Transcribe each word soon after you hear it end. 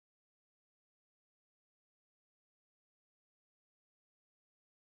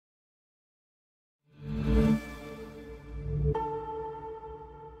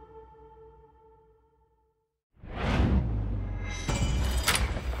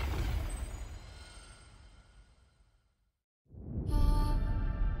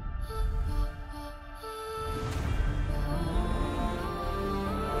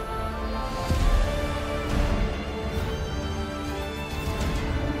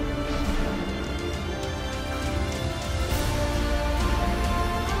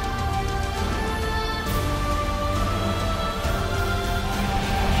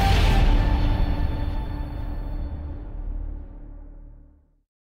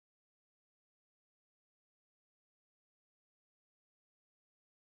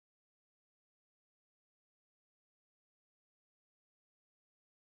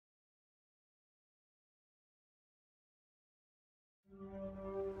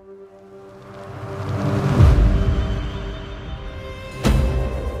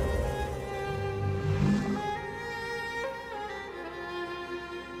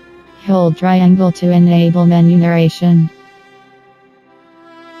Hold triangle to enable menu narration.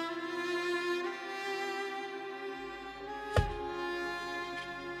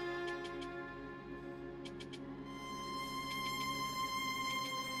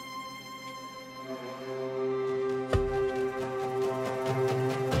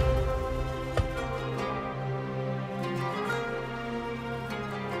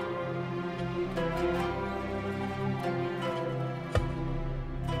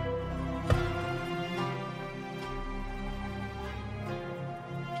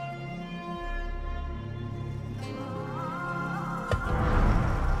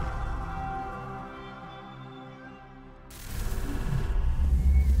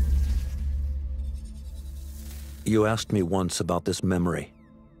 You asked me once about this memory.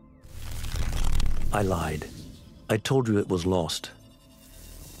 I lied. I told you it was lost.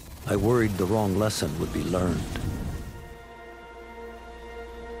 I worried the wrong lesson would be learned.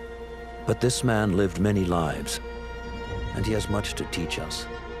 But this man lived many lives, and he has much to teach us.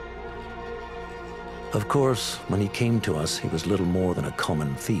 Of course, when he came to us, he was little more than a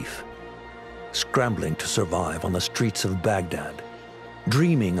common thief, scrambling to survive on the streets of Baghdad,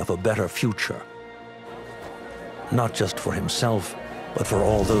 dreaming of a better future. Not just for himself, but for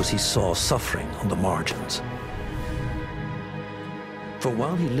all those he saw suffering on the margins. For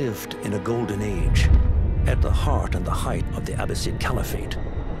while he lived in a golden age, at the heart and the height of the Abbasid Caliphate,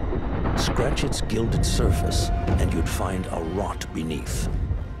 scratch its gilded surface and you'd find a rot beneath.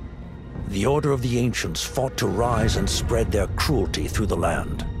 The Order of the Ancients fought to rise and spread their cruelty through the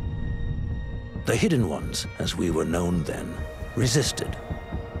land. The Hidden Ones, as we were known then, resisted,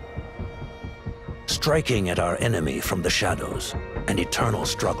 striking at our enemy from the shadows, an eternal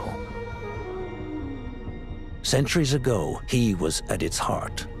struggle. Centuries ago, he was at its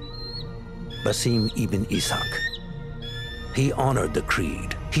heart. Basim ibn Ishaq. He honored the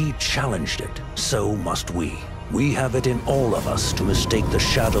creed. He challenged it. So must we. We have it in all of us to mistake the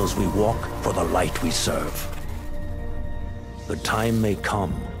shadows we walk for the light we serve. The time may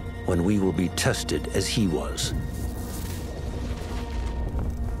come when we will be tested as he was.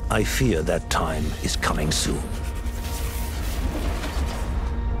 I fear that time is coming soon.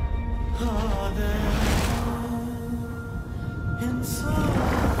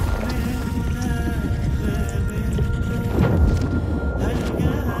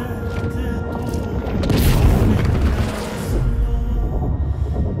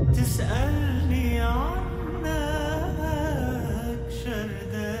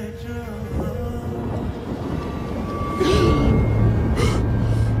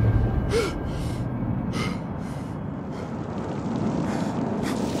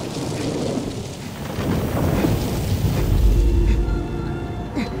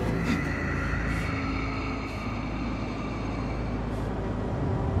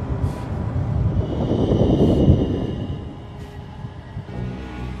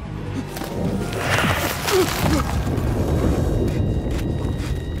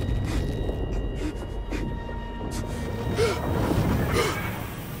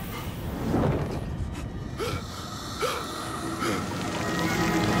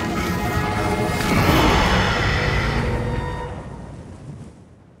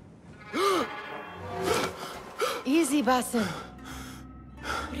 Easy, Basim.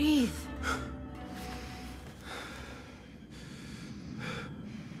 Breathe.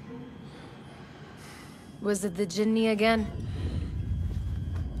 Was it the Jinni again?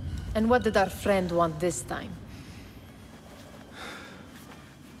 And what did our friend want this time?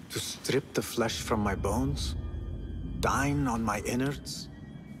 To strip the flesh from my bones? Dine on my innards?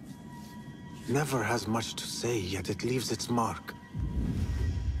 Never has much to say, yet it leaves its mark.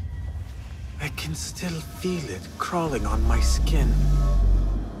 I can still feel it crawling on my skin.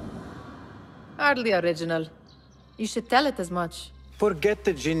 Hardly original. You should tell it as much. Forget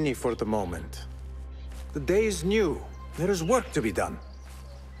the Jinni for the moment. The day is new. There is work to be done.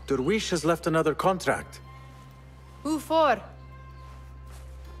 Derwish has left another contract. Who for?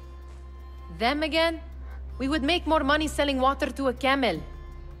 Them again? We would make more money selling water to a camel.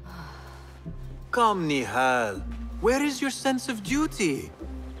 Come, Nihal. Where is your sense of duty?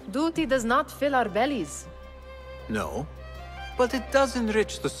 Duty does not fill our bellies. No, but it does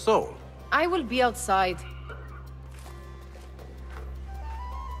enrich the soul. I will be outside.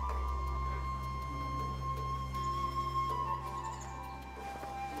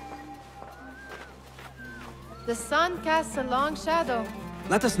 The sun casts a long shadow.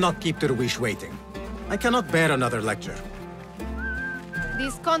 Let us not keep Derwish waiting. I cannot bear another lecture.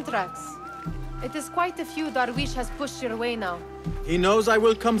 These contracts. It is quite a few Darwish has pushed your way now. He knows I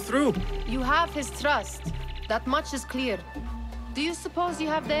will come through. You have his trust. That much is clear. Do you suppose you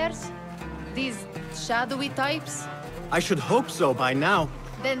have theirs? These shadowy types? I should hope so by now.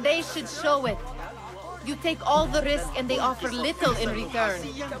 Then they should show it. You take all the risk and they offer little in return.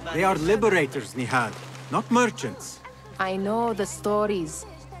 They are liberators, Nihad, not merchants. I know the stories.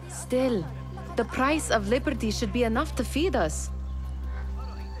 Still, the price of liberty should be enough to feed us.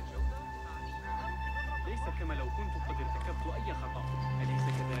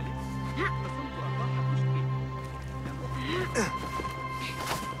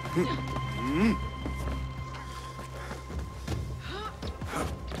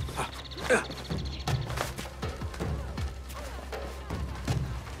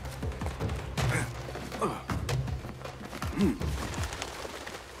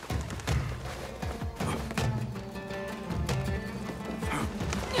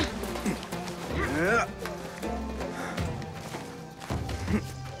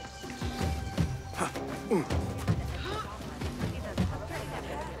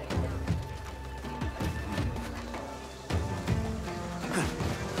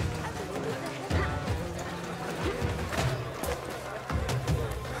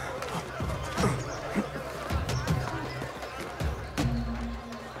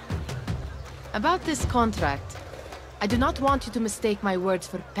 About this contract, I do not want you to mistake my words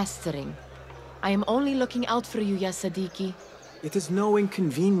for pestering. I am only looking out for you, ya Sadiki. It is no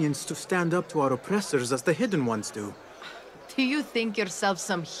inconvenience to stand up to our oppressors as the Hidden Ones do. Do you think yourself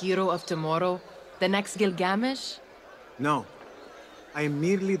some hero of tomorrow? The next Gilgamesh? No. I am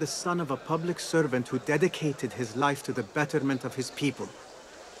merely the son of a public servant who dedicated his life to the betterment of his people.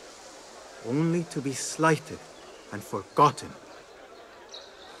 Only to be slighted and forgotten.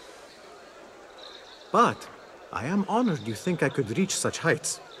 But I am honored you think I could reach such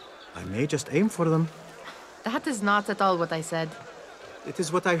heights. I may just aim for them. That is not at all what I said. It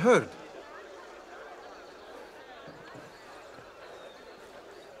is what I heard.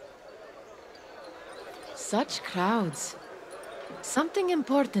 Such crowds. Something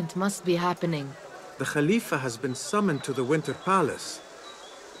important must be happening. The Khalifa has been summoned to the Winter Palace.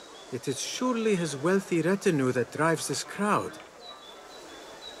 It is surely his wealthy retinue that drives this crowd.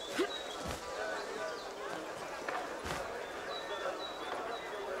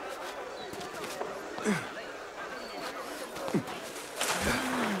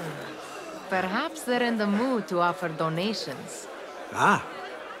 Perhaps they're in the mood to offer donations. Ah,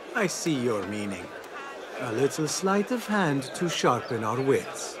 I see your meaning. A little sleight of hand to sharpen our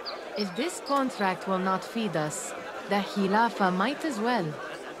wits. If this contract will not feed us, the Khilafa might as well.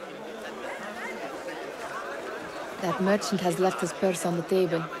 That merchant has left his purse on the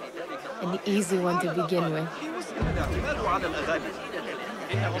table. An easy one to begin with.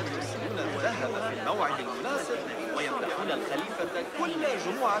 ويمدحون الخليفة كل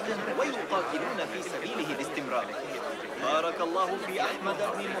جمعة ويقاتلون في سبيله باستمرار. بارك الله في أحمد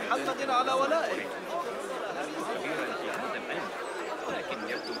بن محمد على ولائه. ولكن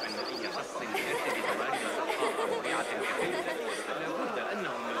يبدو أن أي شخص يرتدي ضمائر الأصحاب ربيعة كثيرة لابد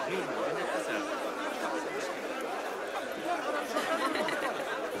أنه مجنون من الأسى.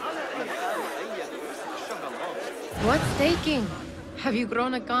 What's taking? Have you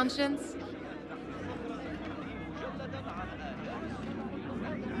grown a conscience?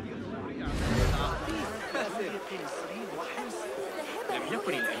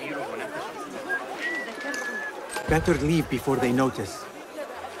 Better leave before they notice.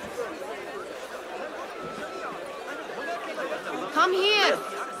 Come here!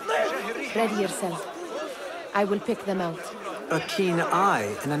 Ready yourself. I will pick them out. A keen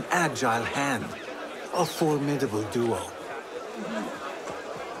eye and an agile hand. A formidable duo.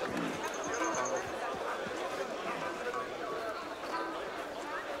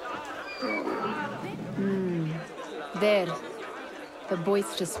 There. The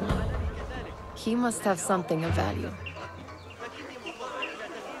boisterous one. He must have something of value.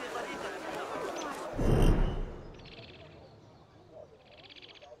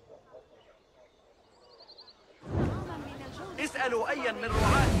 اسألوا أيا من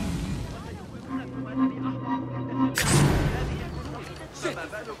رعاة.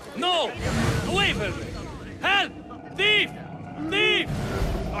 No! Away from me! Help! Thief! Thief!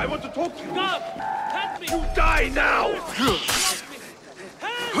 I want to talk to you. Stop! Help me! You die now!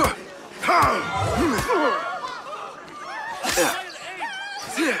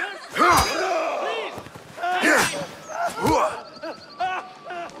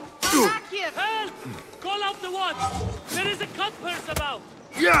 Back here! Help! Call out the watch! There is a cut purse about!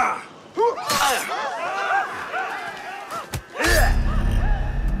 Yeah!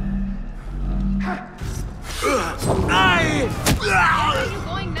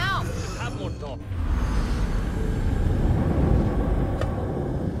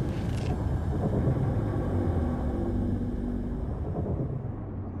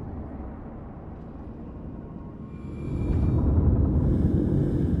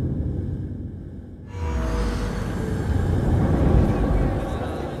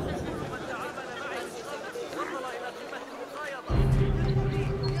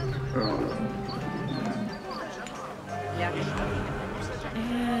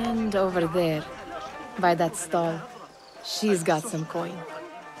 And over there, by that stall, she's got some coin.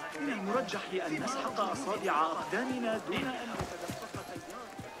 من المرجح أن نسحق أصابع أقدامنا دون أن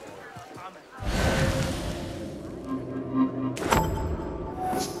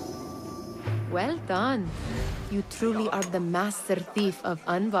Well done. You truly are the master thief of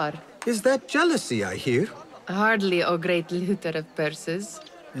Anbar. Is that jealousy I hear? Hardly, O great looter of purses.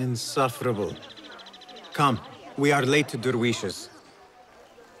 Insufferable. Come, we are late to Derwishes.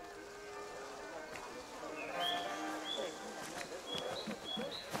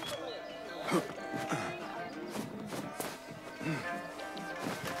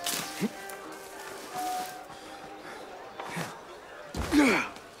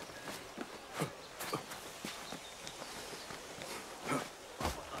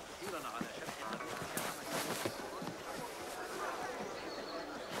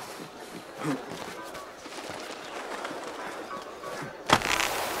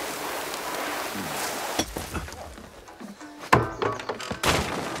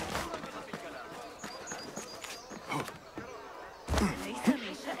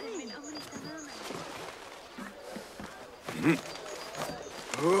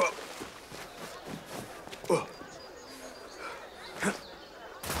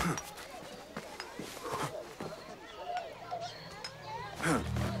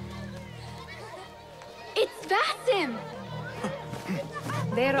 It's Basim!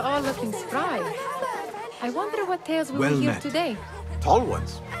 They're all looking spry. I wonder what tales we will hear met. today. Tall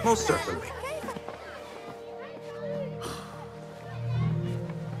ones, most certainly.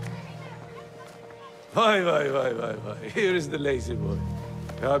 Why. Here is the lazy boy.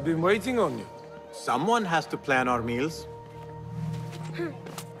 I've been waiting on you. Someone has to plan our meals.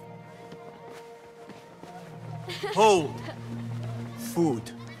 Hold.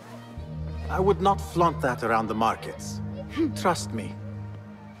 Food. I would not flaunt that around the markets. Trust me.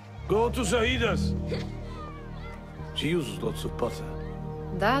 Go to Saida's. She uses lots of butter.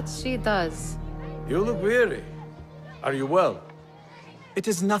 That she does. You look weary. Are you well? It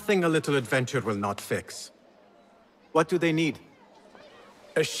is nothing a little adventure will not fix. What do they need?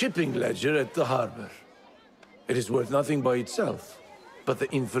 A shipping ledger at the harbor. It is worth nothing by itself, but the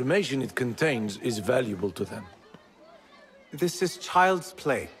information it contains is valuable to them. This is child's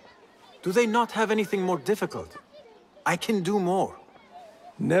play. Do they not have anything more difficult? I can do more.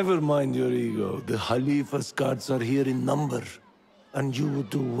 Never mind your ego. The Khalifa's guards are here in number, and you would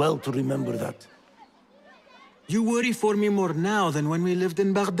do well to remember that. You worry for me more now than when we lived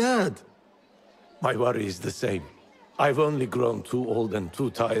in Baghdad. My worry is the same. I've only grown too old and too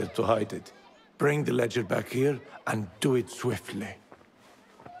tired to hide it. Bring the ledger back here, and do it swiftly.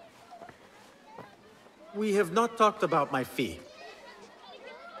 We have not talked about my fee.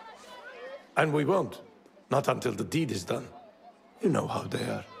 And we won't. Not until the deed is done. You know how they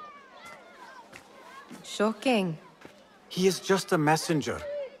are. Shocking. He is just a messenger.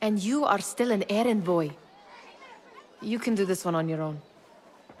 And you are still an errand boy. You can do this one on your own.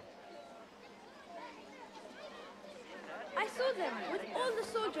 I saw them with all the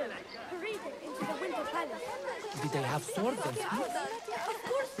soldiers parading into the Winter Palace. Did they have swords and spears? Of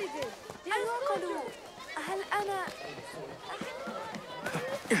course they did. هل قالوا هل أنا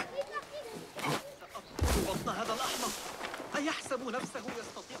بطن هذا الأحمق أيحسب نفسه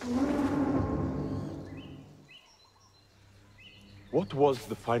يستطيع What was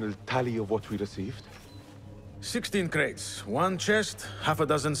the final tally of what we received? 16 crates, 1 chest, half a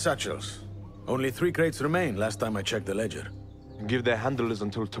dozen satchels. Only 3 crates remain last time I checked the ledger. Give their handlers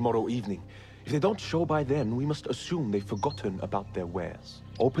until tomorrow evening. If they don't show by then, we must assume they've forgotten about their wares.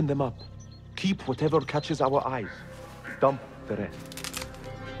 Open them up. Keep whatever catches our eyes. Dump the rest.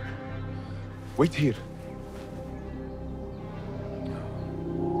 Wait here.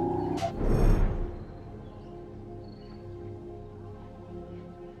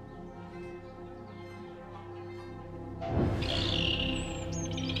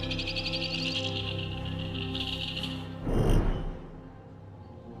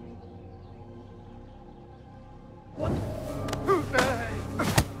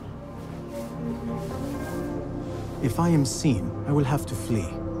 If I am seen, I will have to flee.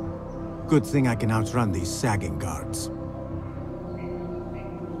 Good thing I can outrun these sagging guards.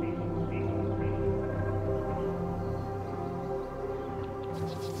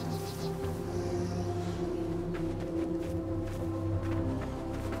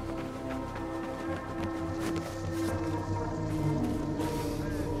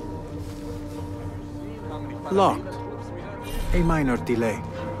 Locked. A minor delay.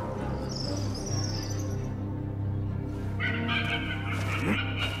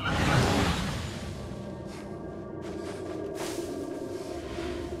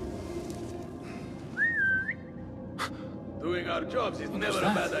 our jobs is never a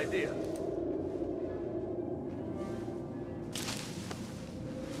bad idea.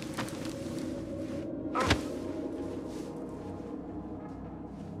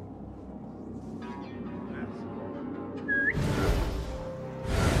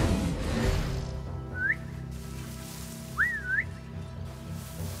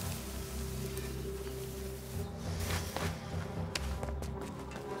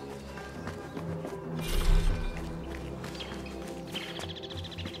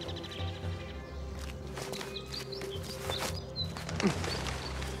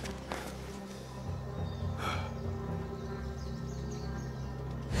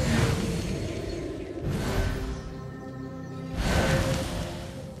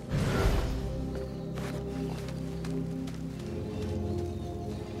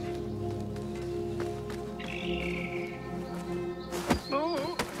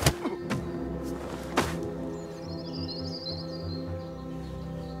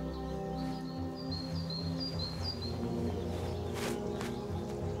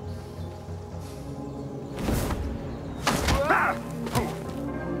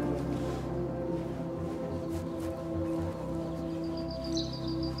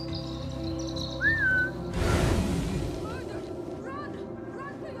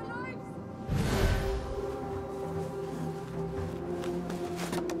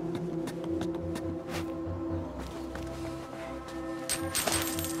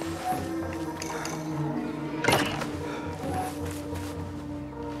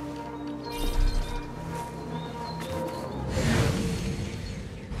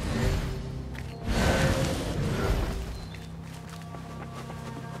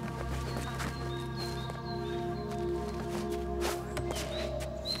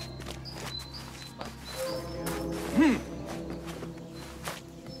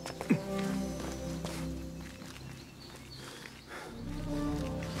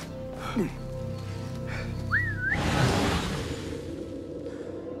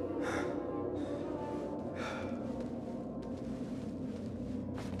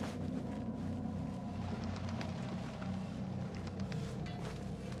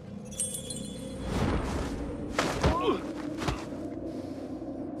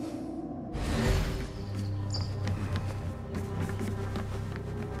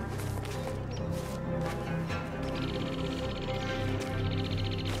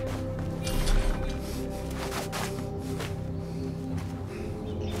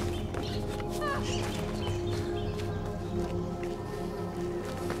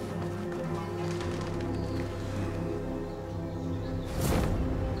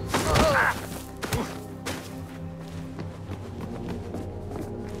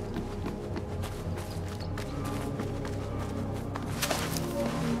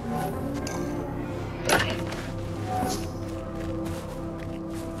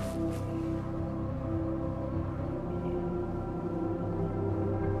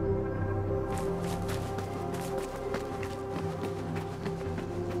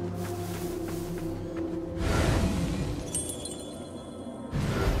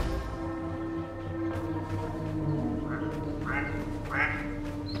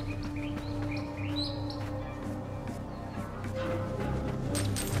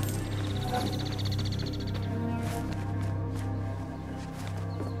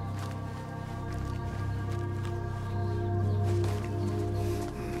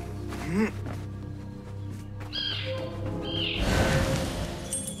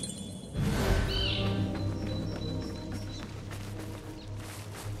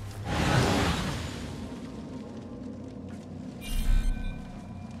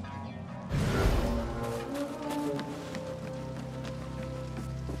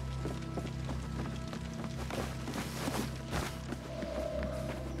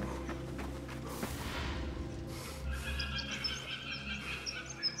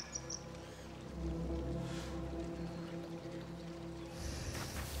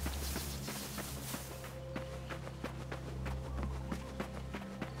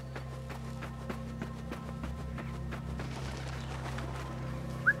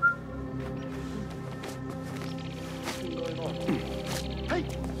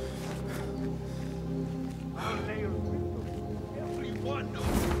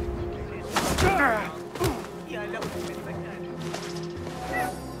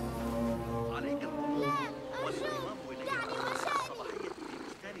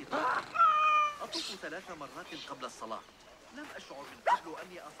 قبل الصلاة. لم أشعر من قبل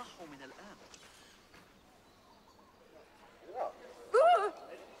أني أصح من الآن.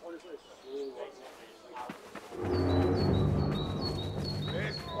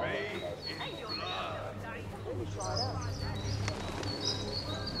 This way is blood.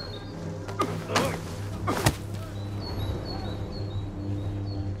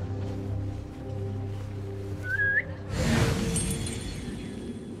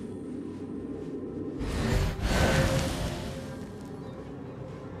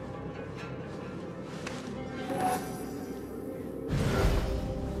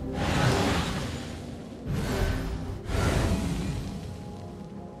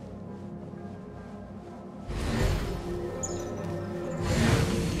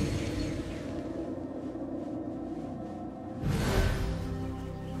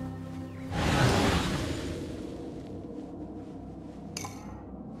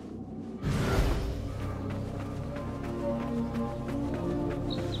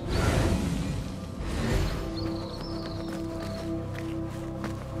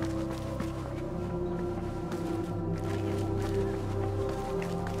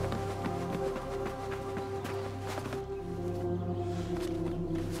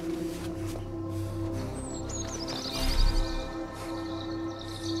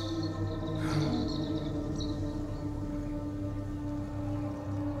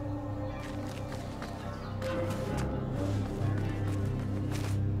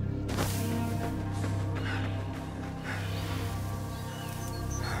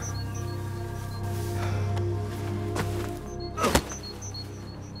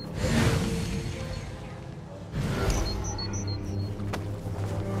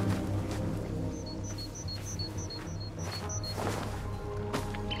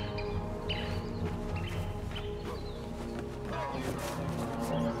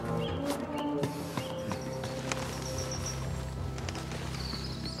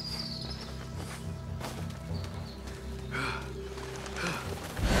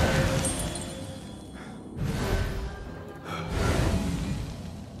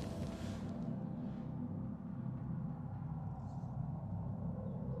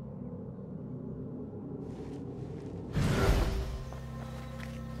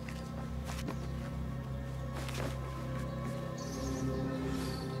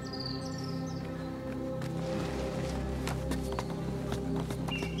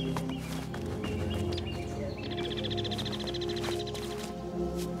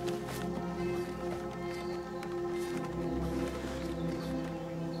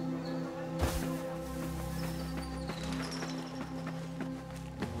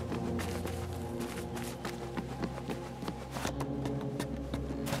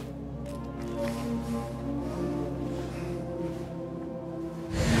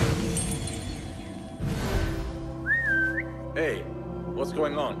 What's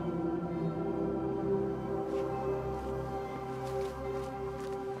going on?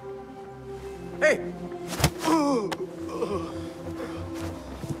 Hey!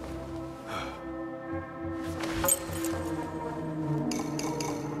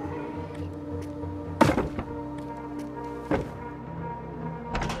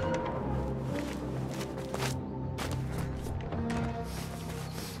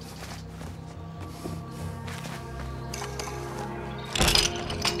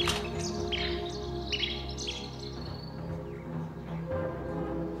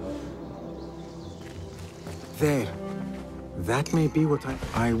 There. That may be what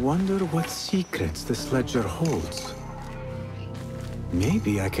I wonder what secrets this ledger holds.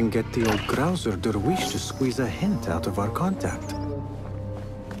 Maybe I can get the old grouser Derwish to squeeze a hint out of our contact.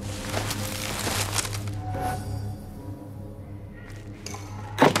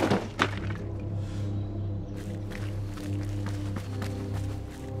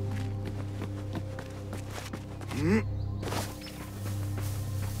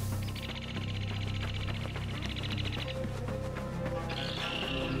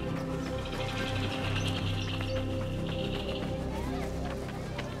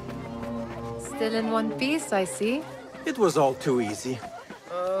 Still in one piece, I see. It was all too easy.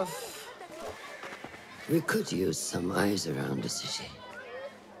 We could use some eyes around the city.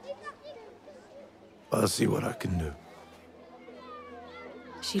 I'll see what I can do.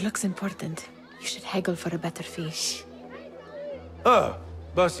 She looks important. You should haggle for a better fee. Ah,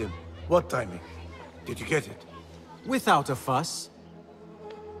 Basim, what timing? Did you get it? Without a fuss.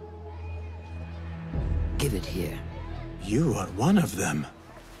 Give it here. You are one of them.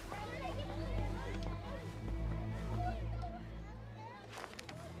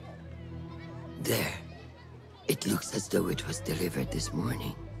 There. It looks as though it was delivered this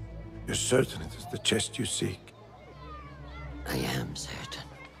morning. You're certain it is the chest you seek? I am certain.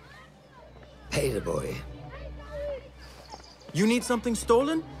 Pay the boy. You need something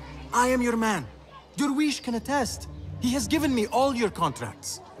stolen? I am your man. Derwish can attest. He has given me all your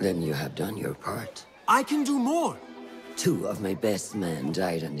contracts. Then you have done your part. I can do more. 2 of my best men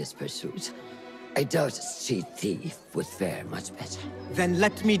died in this pursuit. I doubt a street thief would fare much better. Then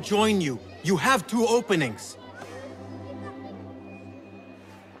let me join you. You have 2 openings.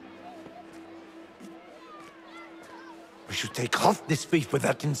 We should take half this thief with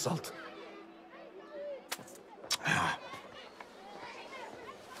that insult.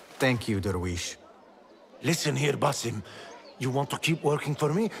 Thank you, Derwish. Listen here, Basim. You want to keep working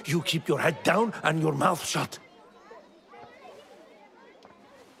for me? You keep your head down and your mouth shut.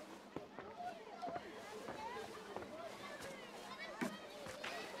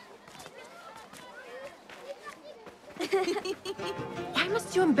 Why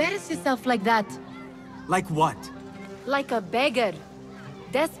must you embarrass yourself like that? Like what? Like a beggar.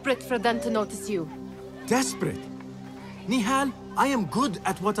 Desperate for them to notice you. Desperate? Nihal, I am good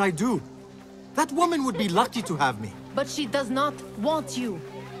at what I do. That woman would be lucky to have me. But she does not want you.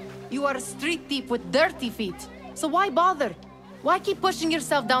 You are a street thief with dirty feet. So why bother? Why keep pushing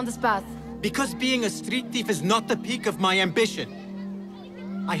yourself down this path? Because being a street thief is not the peak of my ambition.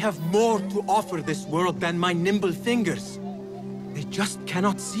 I have more to offer this world than my nimble fingers. They just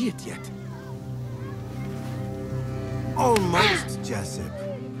cannot see it yet. Almost, Jessup.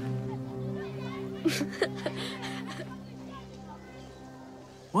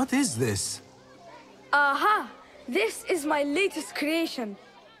 What is this? Aha! This is my latest creation.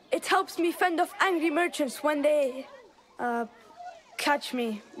 It helps me fend off angry merchants when they... catch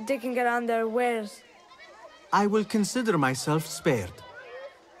me digging around their wares. I will consider myself spared.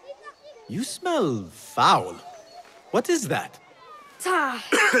 You smell foul. What is that?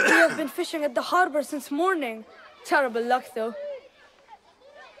 We have been fishing at the harbor since morning. Terrible luck, though.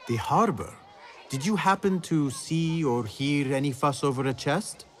 The harbor? Did you happen to see or hear any fuss over a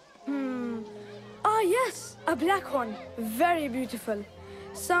chest? Ah, yes, a black one. Very beautiful.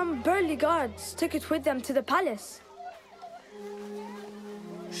 Some burly guards took it with them to the palace.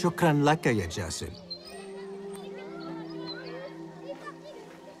 Shukran laka, ya Jasil.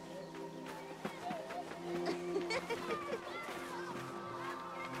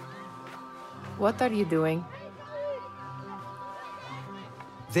 What are you doing?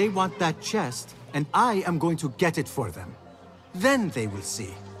 They want that chest, and I am going to get it for them. Then they will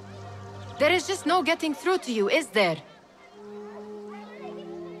see. There is just no getting through to you, is there?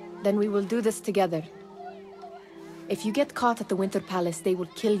 Then we will do this together. If you get caught at the Winter Palace, they will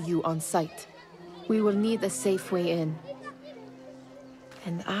kill you on sight. We will need a safe way in.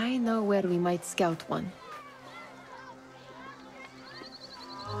 And I know where we might scout one.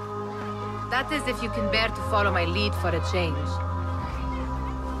 That is if you can bear to follow my lead for a change.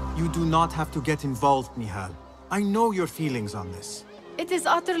 You do not have to get involved, Nihal. I know your feelings on this. It is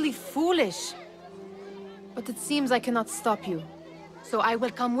utterly foolish. But it seems I cannot stop you. So I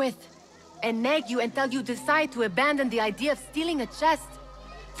will come with, and nag you until you decide to abandon the idea of stealing a chest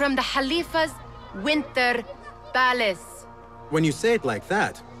from the Khalifa's Winter Palace. When you say it like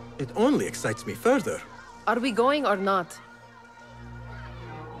that, it only excites me further. Are we going or not?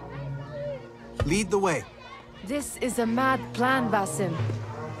 Lead the way. This is a mad plan, Basim.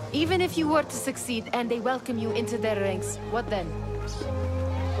 Even if you were to succeed and they welcome you into their ranks, what then?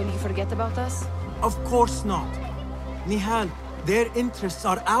 Will you forget about us? Of course not. Nihal, their interests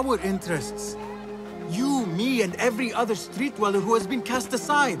are our interests. You, me, and every other street dweller who has been cast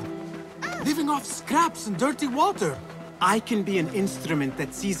aside. Living off scraps and dirty water. I can be an instrument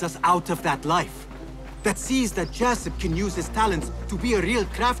that sees us out of that life. That sees that Jasip can use his talents to be a real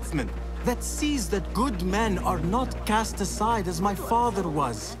craftsman. That sees that good men are not cast aside as my father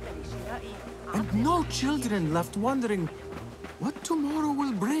was. And no children left wondering what tomorrow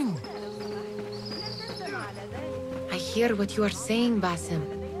will bring. I hear what you are saying, Basim.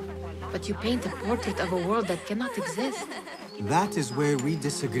 But you paint a portrait of a world that cannot exist. That is where we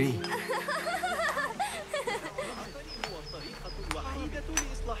disagree.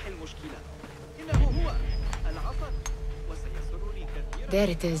 There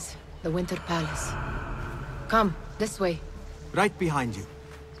it is, the Winter Palace. Come, this way. Right behind you.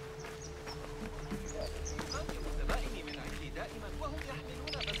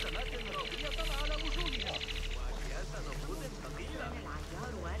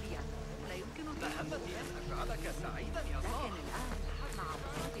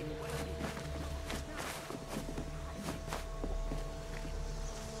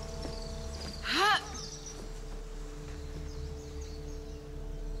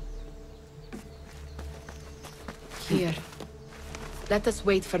 Here. Let us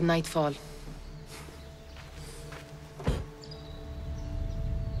wait for nightfall.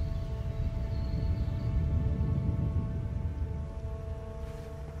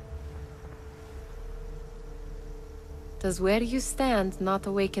 Does where you stand not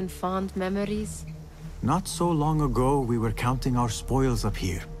awaken fond memories? Not so long ago, we were counting our spoils up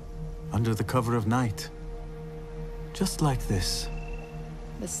here, under the cover of night. Just like this.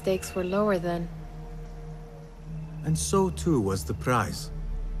 The stakes were lower then. And so too was the prize.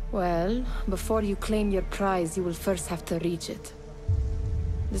 Well, before you claim your prize, you will first have to reach it.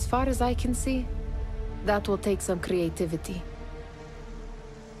 As far as I can see, that will take some creativity.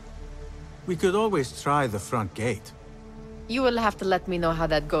 We could always try the front gate. You will have to let me know how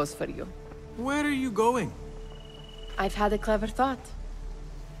that goes for you. Where are you going? I've had a clever thought.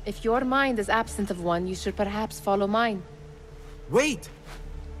 If your mind is absent of one, you should perhaps follow mine. Wait!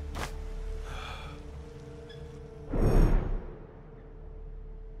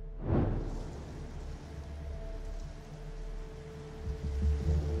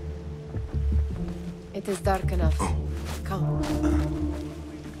 It is dark enough. Come.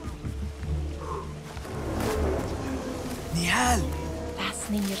 Nihal!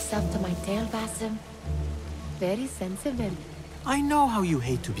 Fastening yourself to my tail, Basim. Very sensible. I know how you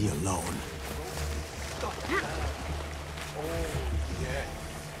hate to be alone.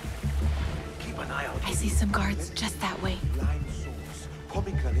 Keep an eye out. I see some guards just that way. Lime sauce,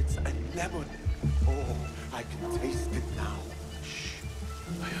 pomegranates, and lemon. Oh, I can taste it now. Shh.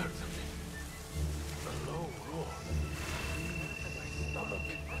 I heard something. A low roar. My stomach.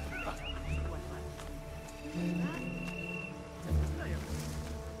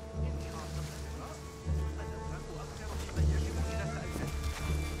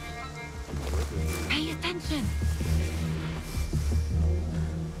 Pay attention.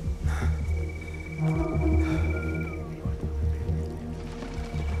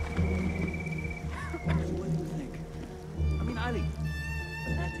 Ali,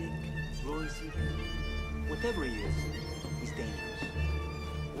 fanatic, glory seeker, whatever he is, he's dangerous.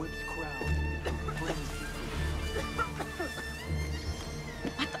 Whips crowd, blames people.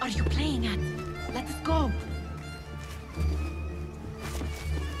 What are you playing at? Let us go.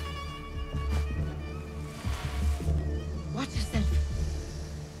 Watch yourself.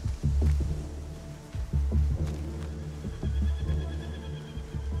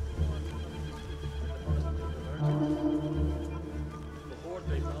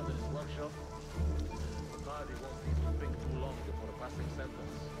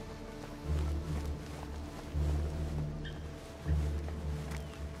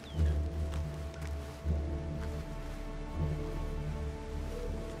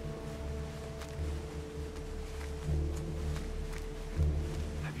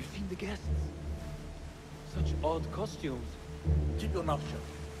 Guests. Such odd costumes. Keep your mouth shut.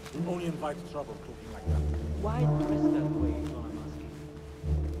 Will only invite trouble talking like that. Why dress that way is what I'm asking.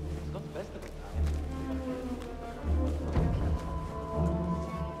 It's not the best of the time.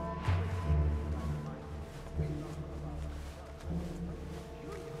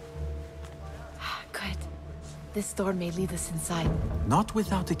 Good. This door may lead us inside. Not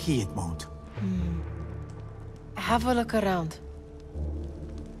without a key, it won't. Have a look around.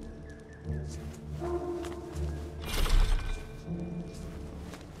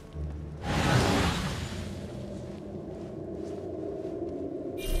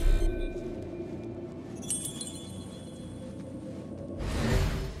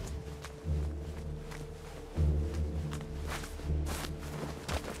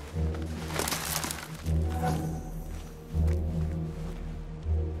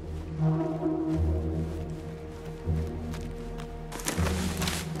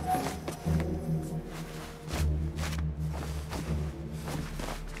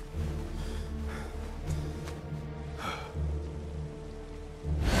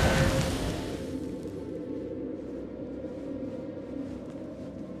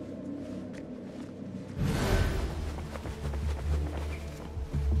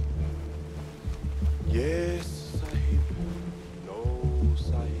 Yes, Sahib. No,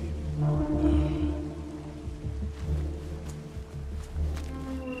 Sahib.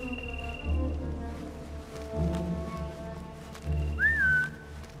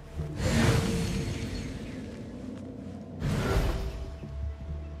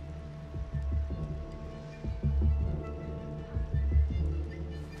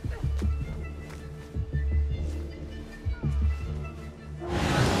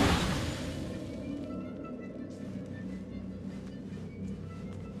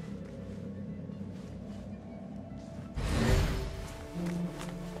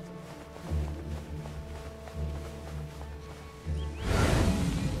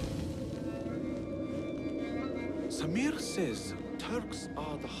 Samir says Turks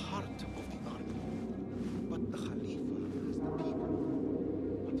are the heart of the army, but the Khalifa has the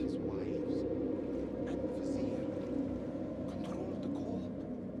people, but his wives and vizier control the court.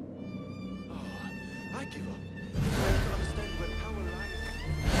 Oh, I give up. I don't understand where power lies.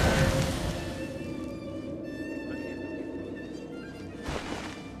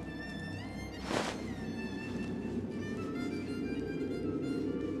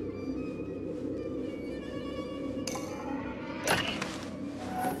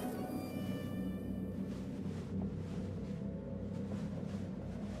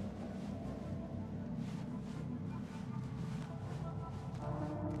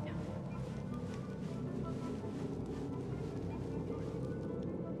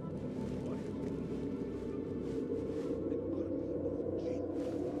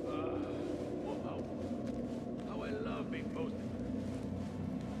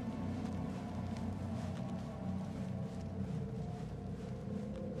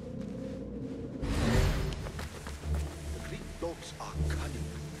 Dogs are cunning.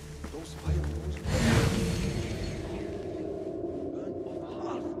 Those fireballs burn off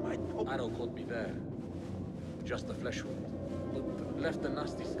half my top. Arrow caught me there. Just a flesh wound. But left a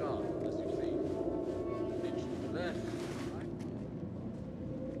nasty scar, as you've seen. Inch to the left.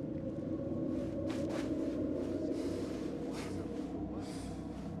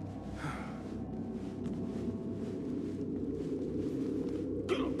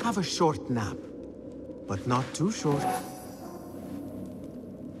 Have a short nap, but not too short.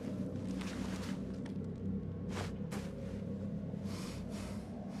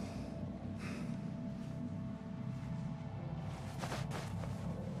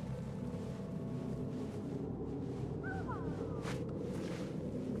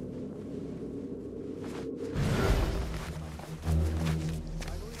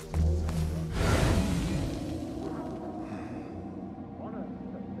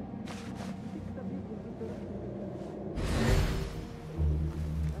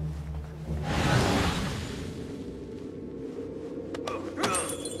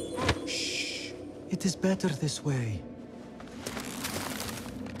 It is better this way.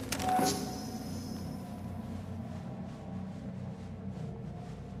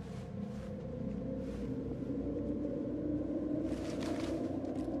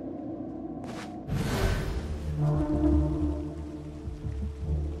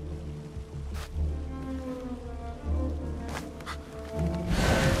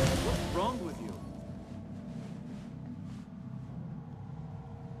 What's wrong with you?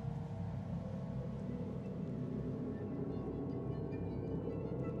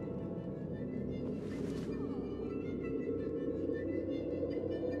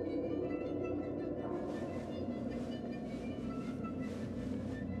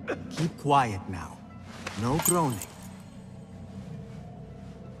 Keep quiet now. No groaning.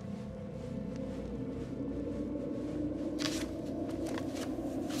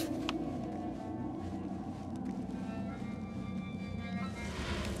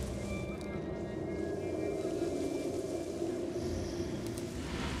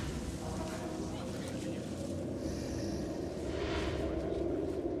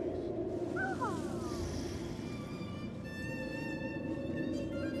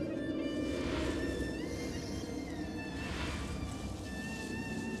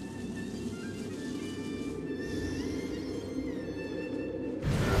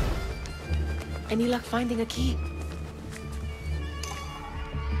 Any luck finding a key?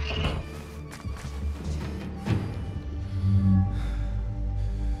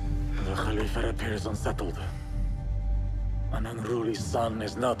 The Khalifa appears unsettled. An unruly son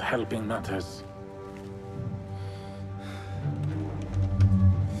is not helping matters.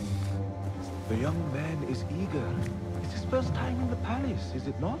 The young man is eager. It's his first time in the palace, is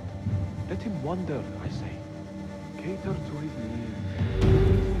it not? Let him wander, I say. Cater to his needs.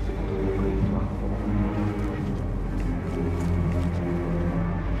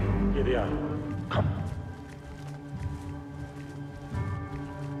 Gideon, come.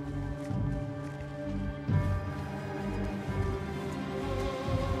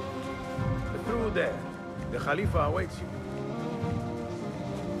 Through there. The Khalifa awaits you.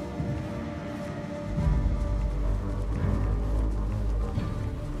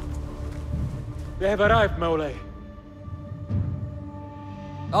 They have arrived, Mawlay.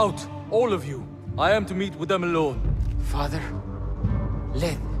 Out, all of you. I am to meet with them alone. Father,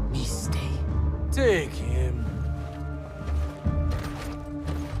 let me stay. Take him.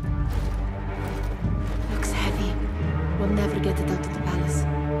 Looks heavy. We'll never get it out of the palace.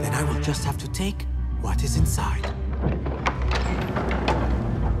 Then I will just have to take what is inside.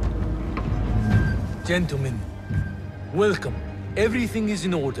 Gentlemen, welcome. Everything is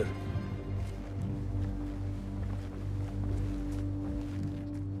in order.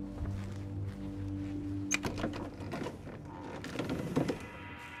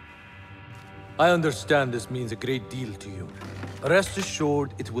 I understand this means a great deal to you. Rest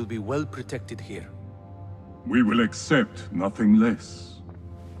assured, it will be well protected here. We will accept nothing less.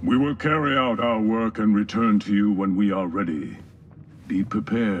 We will carry out our work and return to you when we are ready. Be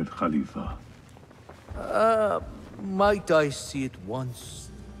prepared, Khalifa. Might I see it once?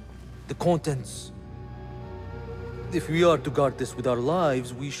 The contents. If we are to guard this with our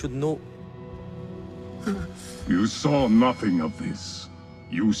lives, we should know... You saw nothing of this.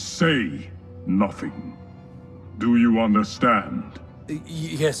 You say nothing. Do you understand?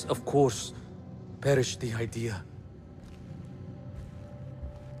 Yes, of course. Perish the idea.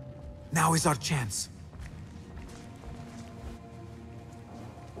 Now is our chance.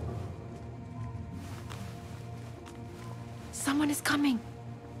 Someone is coming.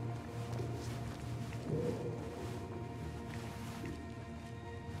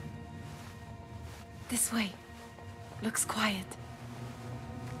 This way. Looks quiet.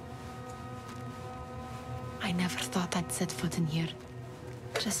 I never thought I'd set foot in here.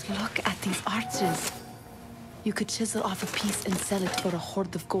 Just look at these arches. You could chisel off a piece and sell it for a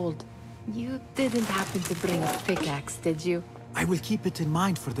hoard of gold. You didn't happen to bring a pickaxe, did you? I will keep it in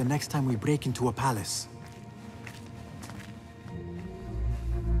mind for the next time we break into a palace.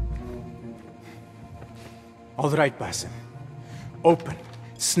 All right, Basim. Open,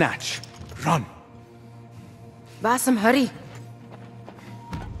 snatch, run. Basim, hurry.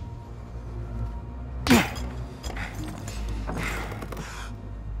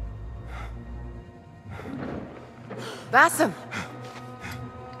 Basim!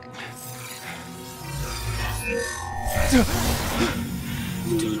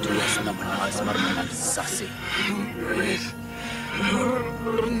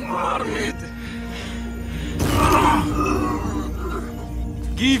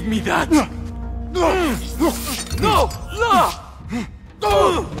 Give me that! No! No!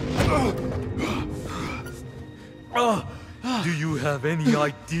 Do you have any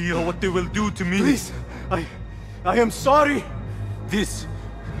idea what they will do to me? Please, I am sorry. This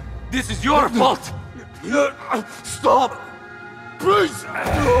is your fault. Stop! Please!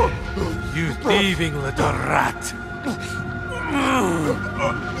 You thieving little rat!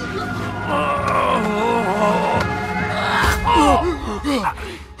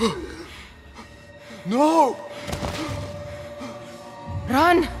 No!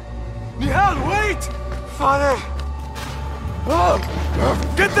 Run! Nihal, wait! Father!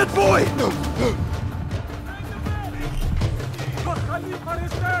 Get that boy! Khalifa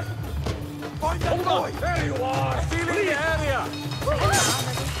is dead! Find that boy! There you are! Sealing the area!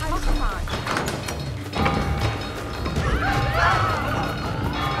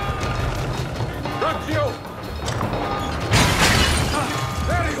 Got you!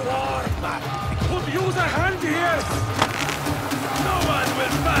 There you are! Could use a hand here! No one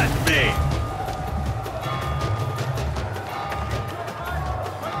will find me!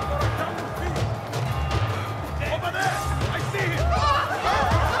 Over there! I see him!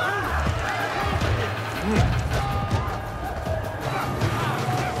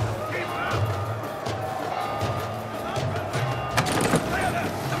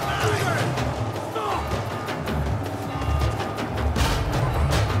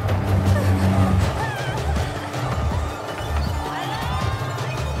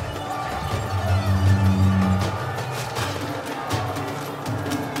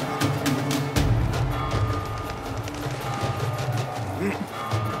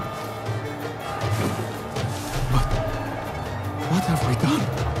 What have we done?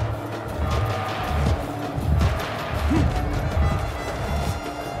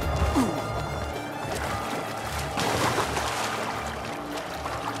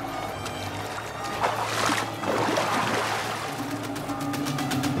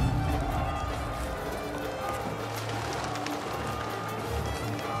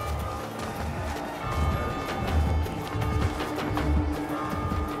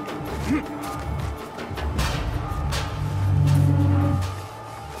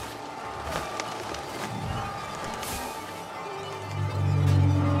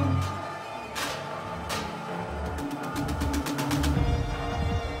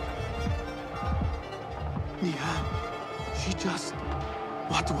 She just...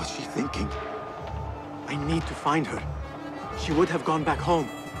 What was she thinking? I need to find her. She would have gone back home.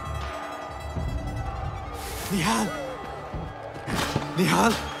 Nihal!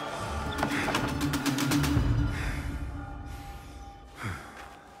 Nihal!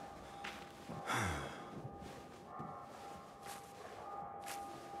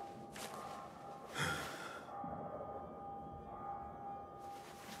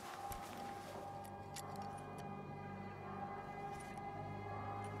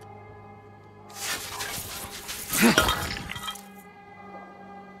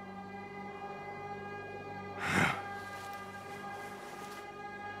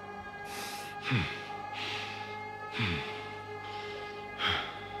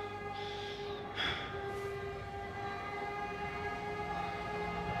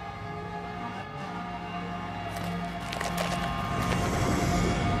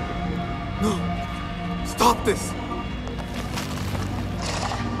 No! Stop this!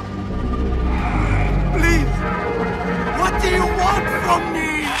 Please! What do you want from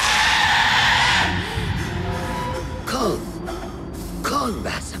me? Calm. Calm,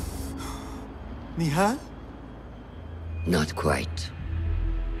 Basim. Nihal? Not quite.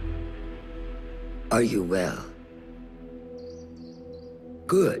 Are you well?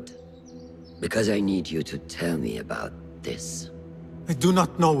 Good. Because I need you to tell me about this. I do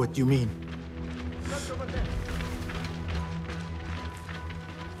not know what you mean.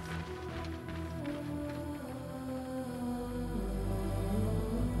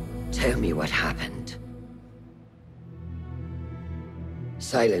 Tell me what happened.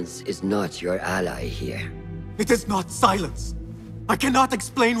 Silence is not your ally here. It is not silence. I cannot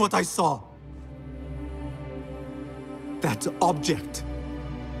explain what I saw. That object.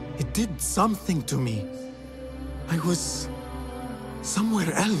 It did something to me. I was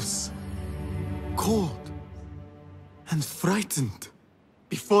somewhere else. Cold. And frightened.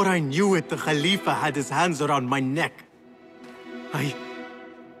 Before I knew it, the Khalifa had his hands around my neck.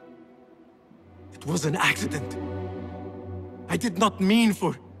 It was an accident. I did not mean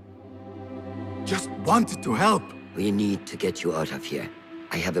for... Just wanted to help. We need to get you out of here.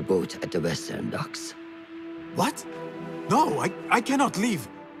 I have a boat at the western docks. What? No, I cannot leave.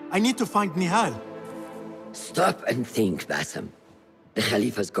 I need to find Nihal. Stop and think, Basim. The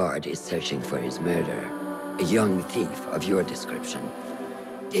Khalifa's guard is searching for his murderer. A young thief of your description.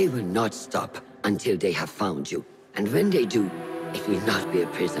 They will not stop until they have found you. And when they do, it will not be a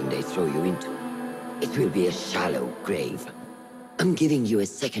prison they throw you into. It will be a shallow grave. I'm giving you a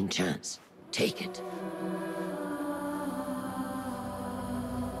second chance. Take it.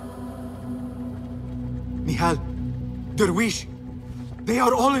 Nihal, Derwish, they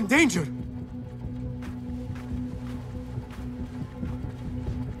are all in danger.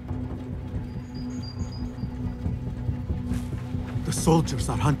 The soldiers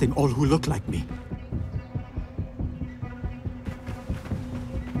are hunting all who look like me.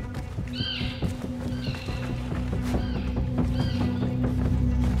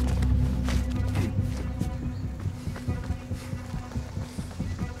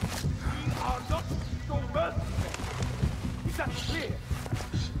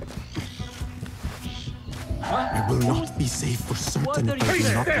 I will not be safe for certain if I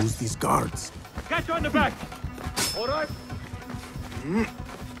do not lose these guards. Get you on the back! All right?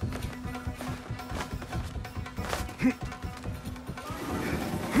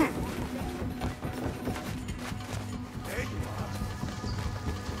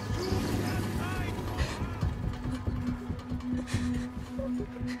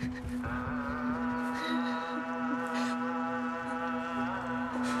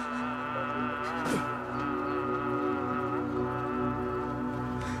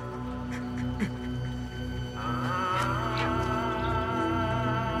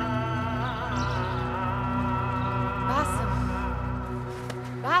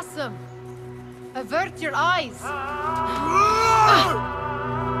 Basim! Avert your eyes!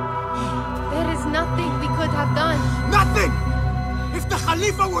 There is nothing we could have done. Nothing! If the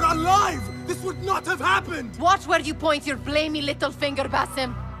Khalifa were alive, this would not have happened! Watch where you point your blamey little finger,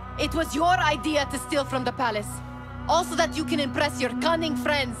 Basim. It was your idea to steal from the palace. Also that you can impress your cunning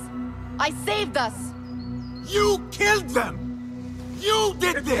friends. I saved us! You killed them! You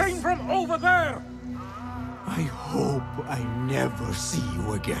did this! It came from over there! I hope I never see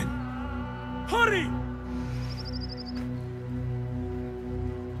you again. Hurry!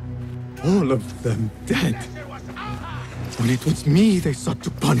 All of them dead. When it was me they sought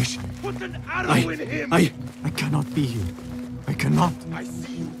to punish. Put an arrow in him! I cannot be here. I cannot. I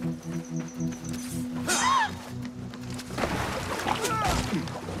see you.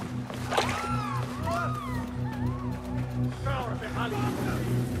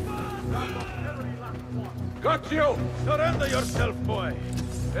 Got you! Surrender yourself, boy!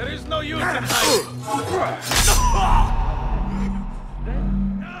 There is no use in hiding!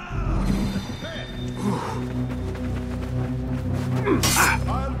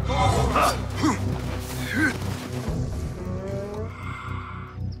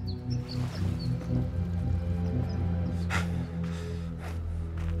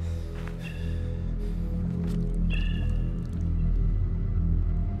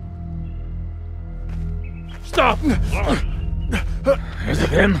 Stop! Is it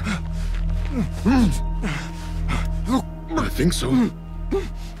him? I think so.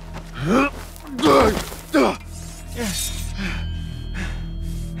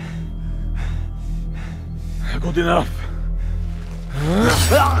 Good enough.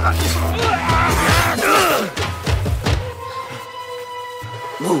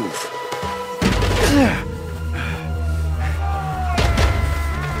 Move.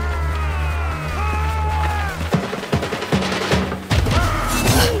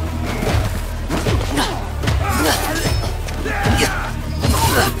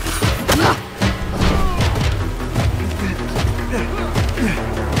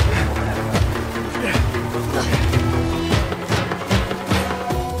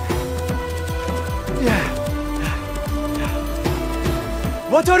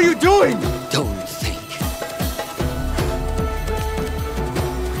 What are you doing? Don't think.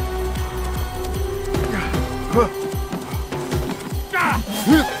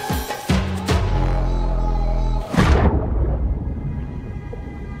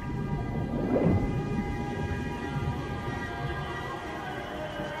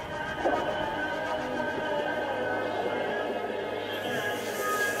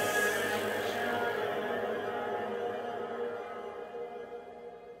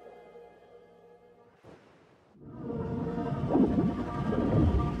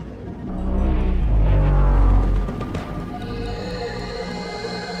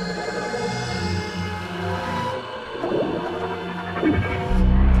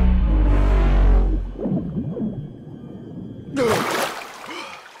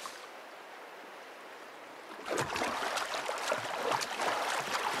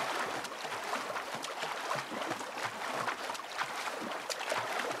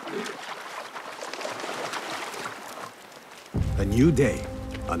 A new day,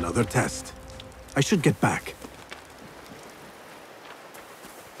 another test. I should get back.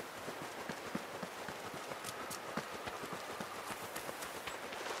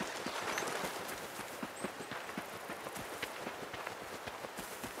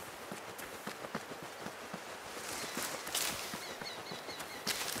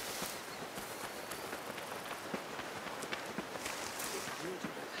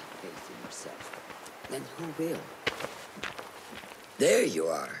 Faith in yourself. Then who will? There you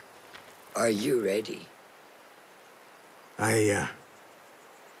are. Are you ready? I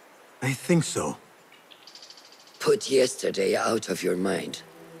think so. Put yesterday out of your mind.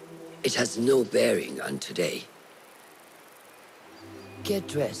 It has no bearing on today. Get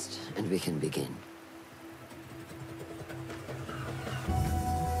dressed, and we can begin.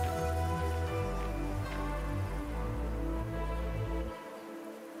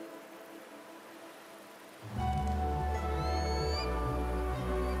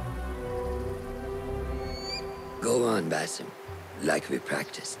 on, Basim, like we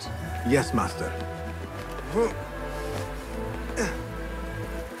practiced. Yes, Master.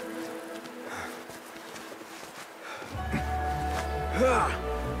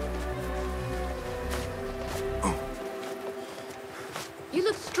 You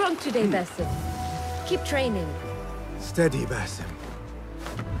look strong today, Basim. Keep training. Steady, Basim.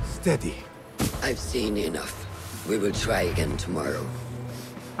 Steady. I've seen enough. We will try again tomorrow.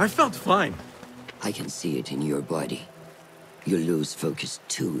 I felt fine. I can see it in your body. You lose focus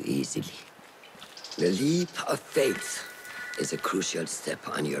too easily. The leap of faith is a crucial step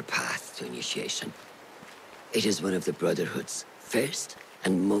on your path to initiation. It is one of the Brotherhood's first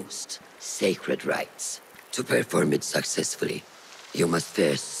and most sacred rites. To perform it successfully, you must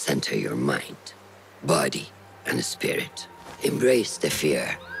first center your mind, body, and spirit. Embrace the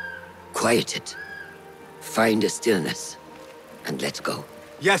fear. Quiet it. Find a stillness, and let go.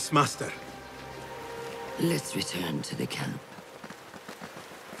 Yes, Master. Let's return to the camp.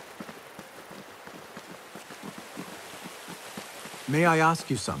 May I ask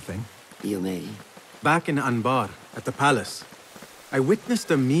you something? You may. Back in Anbar, at the palace, I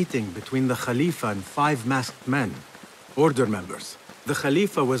witnessed a meeting between the Khalifa and 5 masked men, Order members. The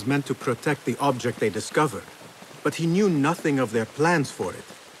Khalifa was meant to protect the object they discovered, but he knew nothing of their plans for it.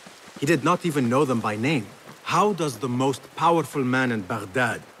 He did not even know them by name. How does the most powerful man in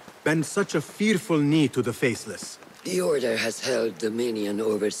Baghdad bend such a fearful knee to the faceless? The Order has held dominion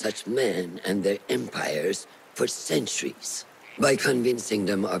over such men and their empires for centuries, by convincing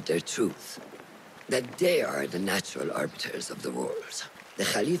them of their truth, that they are the natural arbiters of the world. The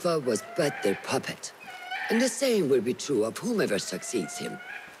Khalifa was but their puppet, and the same will be true of whomever succeeds him.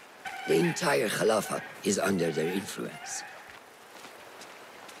 The entire Khalifa is under their influence.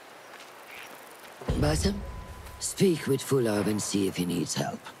 Basim, speak with Fulav and see if he needs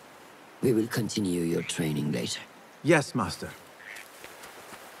help. We will continue your training later. Yes, Master.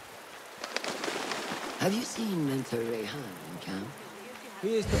 Have you seen Mentor Rayhan in camp?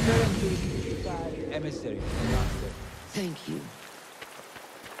 He is preparing to receive the emissary from Master. Thank you.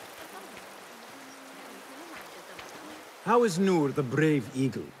 How is Noor, the brave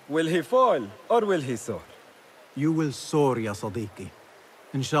eagle? Will he fall, or will he soar? You will soar, ya Sadiqi.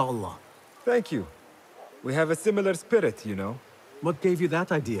 Inshallah. Thank you. We have a similar spirit, you know. What gave you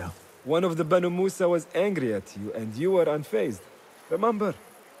that idea? One of the Banu Musa was angry at you, and you were unfazed. Remember?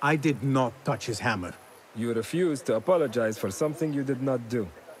 I did not touch his hammer. You refused to apologize for something you did not do.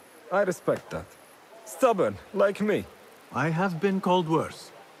 I respect that. Stubborn, like me. I have been called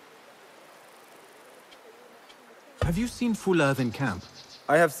worse. Have you seen Fulav in camp?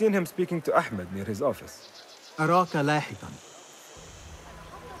 I have seen him speaking to Ahmed near his office. أراك لاحقا.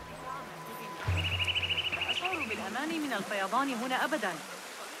 لا أشعر بالأمان من الفيضان هنا أبداً.